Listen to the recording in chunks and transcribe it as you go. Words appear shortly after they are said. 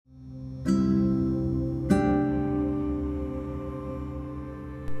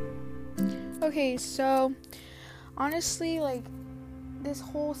Okay, so honestly, this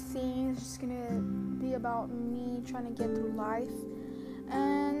whole thing is just gonna be about me trying to get through life,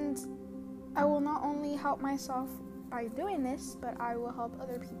 and I will not only help myself by doing this, but I will help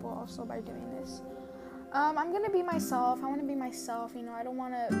other people also by doing this. I'm gonna be myself. I want to be myself. I don't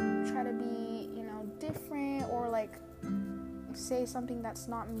want to try to be, different or say something that's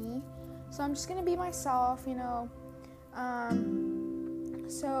not me. So I'm just gonna be myself.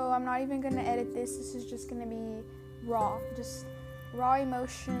 So I'm not even gonna edit this. This is just gonna be raw, just raw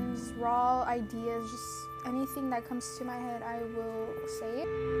emotions, raw ideas, just anything that comes to my head, I will say it.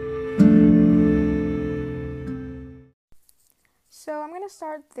 So I'm gonna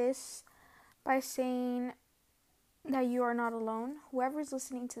start this by saying that you are not alone. Whoever's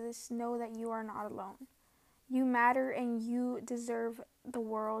listening to this, know that you are not alone. You matter and you deserve the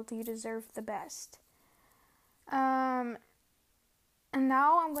world. You deserve the best. And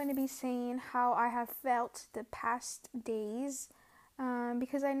now I'm going to be saying how I have felt the past days,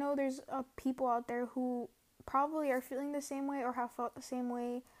 because I know there's people out there who probably are feeling the same way or have felt the same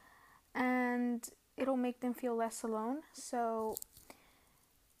way, and it'll make them feel less alone. So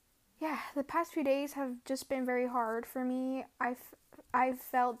yeah, the past few days have just been very hard for me. I've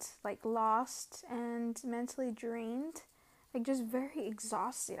felt lost and mentally drained, just very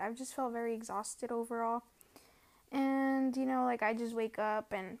exhausted. I've just felt very exhausted overall. And, I just wake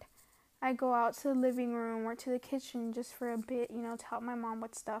up and I go out to the living room or to the kitchen just for a bit, to help my mom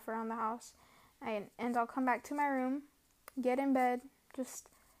with stuff around the house. And I'll come back to my room, get in bed, just,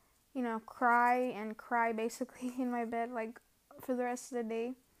 cry and cry basically in my bed, for the rest of the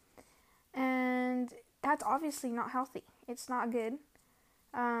day. And that's obviously not healthy. It's not good,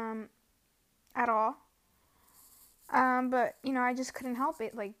 at all. But I just couldn't help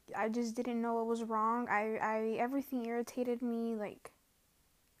it. I just didn't know what was wrong. Everything irritated me.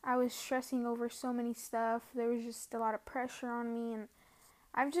 I was stressing over so many stuff. There was just a lot of pressure on me, and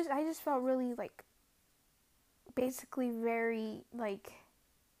I just felt really basically very like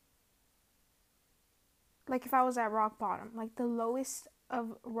if I was at rock bottom, the lowest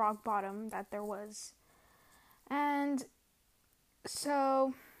of rock bottom that there was. And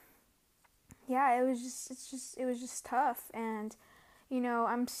so yeah, it was just tough, and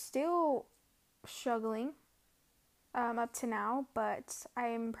I'm still struggling up to now, but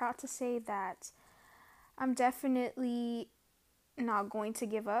I'm proud to say that I'm definitely not going to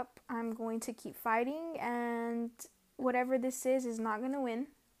give up. I'm going to keep fighting, and whatever this is not going to win,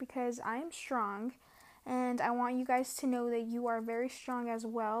 because I am strong, and I want you guys to know that you are very strong as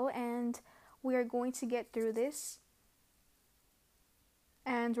well, and we are going to get through this,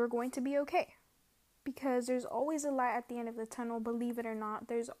 and we're going to be okay. Because there's always a light at the end of the tunnel, believe it or not,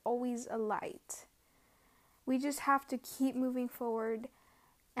 there's always a light. We just have to keep moving forward.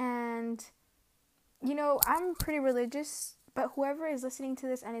 And, I'm pretty religious, but whoever is listening to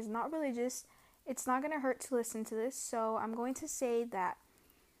this and is not religious, it's not going to hurt to listen to this. So I'm going to say that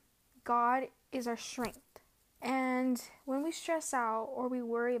God is our strength. And when we stress out or we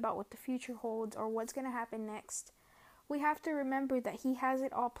worry about what the future holds or what's going to happen next, we have to remember that He has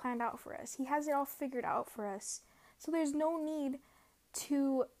it all planned out for us. He has it all figured out for us. So there's no need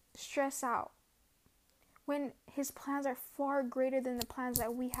to stress out when His plans are far greater than the plans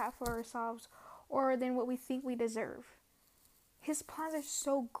that we have for ourselves or than what we think we deserve. His plans are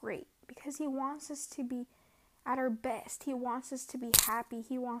so great because He wants us to be at our best. He wants us to be happy.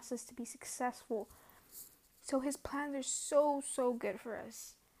 He wants us to be successful. So His plans are so, so good for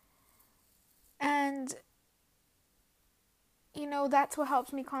us. And that's what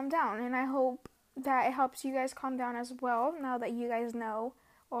helps me calm down, and I hope that it helps you guys calm down as well, now that you guys know,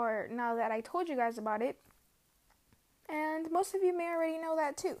 or now that I told you guys about it. And most of you may already know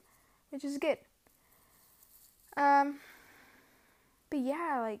that too, which is good. But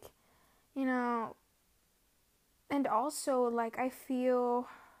yeah, and also, I feel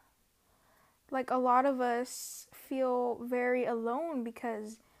a lot of us feel very alone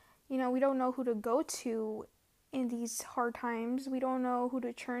because, we don't know who to go to in these hard times. We don't know who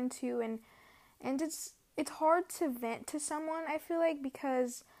to turn to, and it's hard to vent to someone, I feel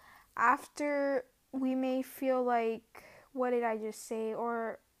because after we may feel what did I just say,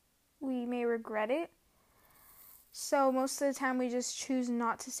 or we may regret it. So most of the time we just choose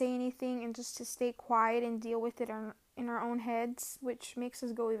not to say anything and just to stay quiet and deal with it in our own heads, which makes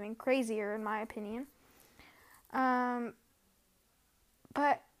us go even crazier, in my opinion. But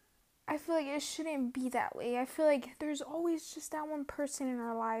I feel it shouldn't be that way. I feel there's always just that one person in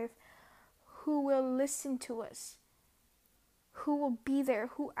our life who will listen to us, who will be there,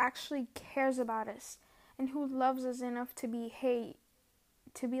 who actually cares about us, and who loves us enough to be, hey,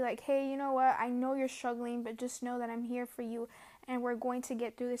 to be like, hey, you know what? I know you're struggling, but just know that I'm here for you and we're going to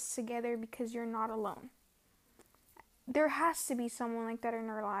get through this together because you're not alone. There has to be someone like that in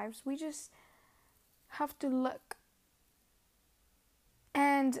our lives. We just have to look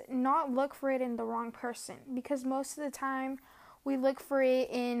and not look for it in the wrong person, because most of the time we look for it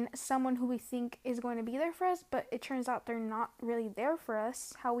in someone who we think is going to be there for us, but it turns out they're not really there for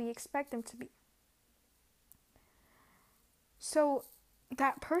us how we expect them to be. So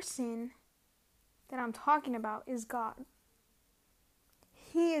that person that I'm talking about is God.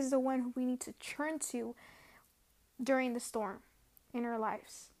 He is the one who we need to turn to during the storm in our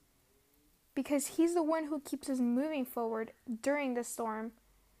lives, because he's the one who keeps us moving forward during the storm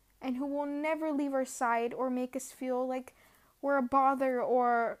and who will never leave our side or make us feel like we're a bother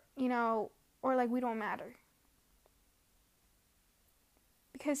or, or like we don't matter.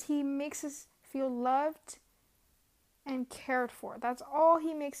 Because he makes us feel loved and cared for. That's all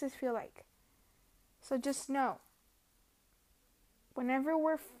he makes us feel like. So just know, whenever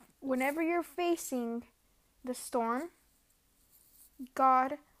you're facing the storm,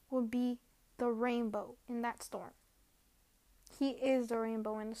 God will be the rainbow in that storm. He is the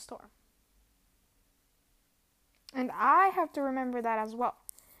rainbow in the storm. And I have to remember that as well.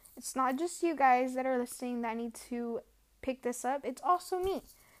 It's not just you guys that are listening that need to pick this up. It's also me.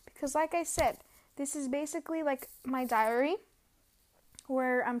 Because like I said, this is basically like my diary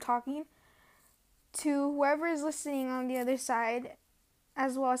where I'm talking to whoever is listening on the other side,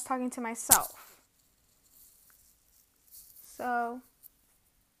 as well as talking to myself. So,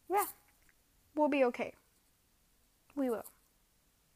 yeah, we'll be okay. We will.